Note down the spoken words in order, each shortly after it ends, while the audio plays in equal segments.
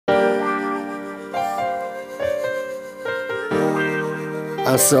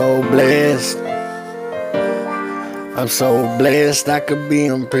I'm so blessed. I'm so blessed I could be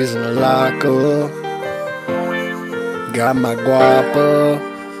in prison or lock up. Got my guapa,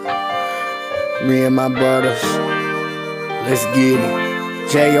 me and my brothers. Let's get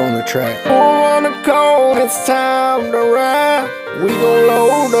it. Jay on the track. Who on the call? It's time to ride. We gon'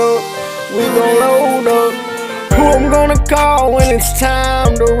 load up. We gon' load up. Who I'm gonna call when it's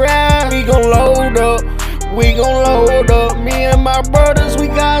time to ride? We gon' load up. We gon' load up. Me and my brothers, we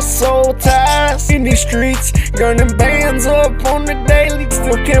got soul ties in these streets, gunning bands up on the daily.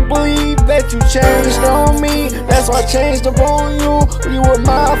 Still can't believe that you changed on me. That's why I changed up on you. You were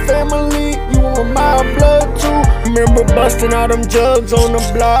my family, you were my blood too. Remember busting all them jugs on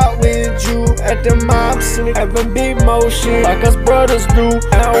the block with you at the mob scene, having big motion like us brothers do.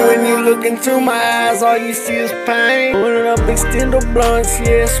 Now when you look into my eyes, all you see is pain. Pulling up extendo blunts,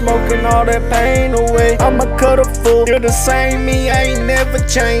 yeah, smoking all that pain away. I'ma cut a full. You're the same me, I ain't never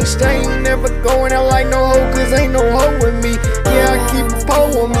changed. I ain't never going out like no hoe, cause ain't no hoe with me. Yeah, I keep a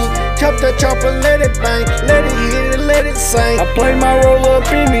pole with me. Chop that chopper, let it bang. Let it hit it, let it sing. I play my role up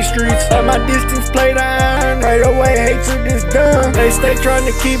in these streets. Let my distance play the iron. Right away, hatred is done. They stay trying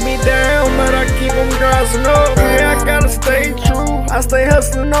to keep me down, but I keep them rising up. Yeah, I gotta stay true. I stay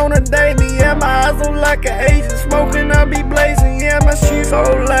hustling on a daily. Yeah, my eyes on like an agent. Smoking, I be blazing. Yeah, my shit so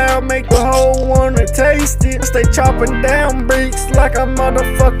loud, make the whole wanna taste it. I stay chopping down bricks like I'm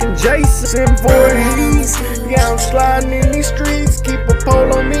motherfucking Jason. 740s. Yeah, I'm sliding in these streets. Keep a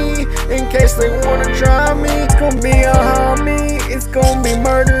pole on me in case they wanna try me. It's gonna be a homie. It's gonna be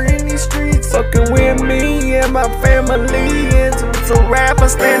murder in these streets. Fucking with me and my family. It's a rap. I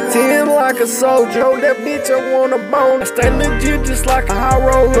stand 10 like a soldier. Oh, that bitch I want a bone. I stay legit just like a high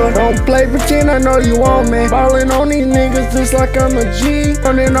roller. Don't play pretend I know you want me. Ballin' on these niggas just like I'm a G.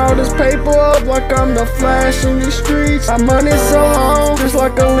 Running all this paper up like I'm the Flash in these streets. My money so long, just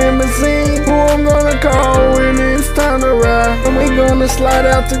like a limousine. Who I'm gonna call when it's time to ride? And we gonna slide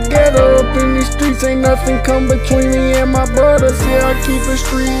out together up in these streets. Ain't nothing come between me and my brothers. Yeah, I keep it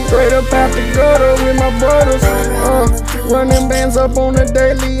street straight up out the gutter with my brothers. Running bands up on the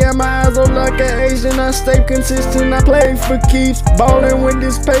daily. Yeah, my eyes are like an Asian. I stay consistent, I play for keeps. Ballin' with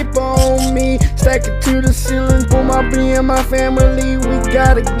this paper on me. Stack it to the ceiling for my me and my family. We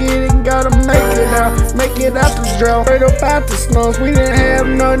gotta get it, gotta make it out the drought. Straight up out the snows. We didn't have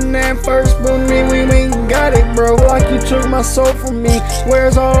nothing at first, but then we got it, bro. Like you took my soul from me.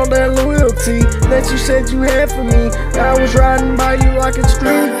 Where's all that loyalty that you said you had for me? I was riding by you like a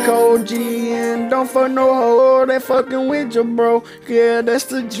street code G. And don't fuck no hoe that fucking with you, bro. Yeah, that's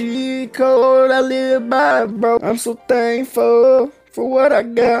the G code I live by, bro. I'm so thankful for what I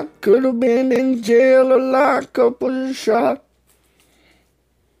got. Could've been in jail or locked up or shot.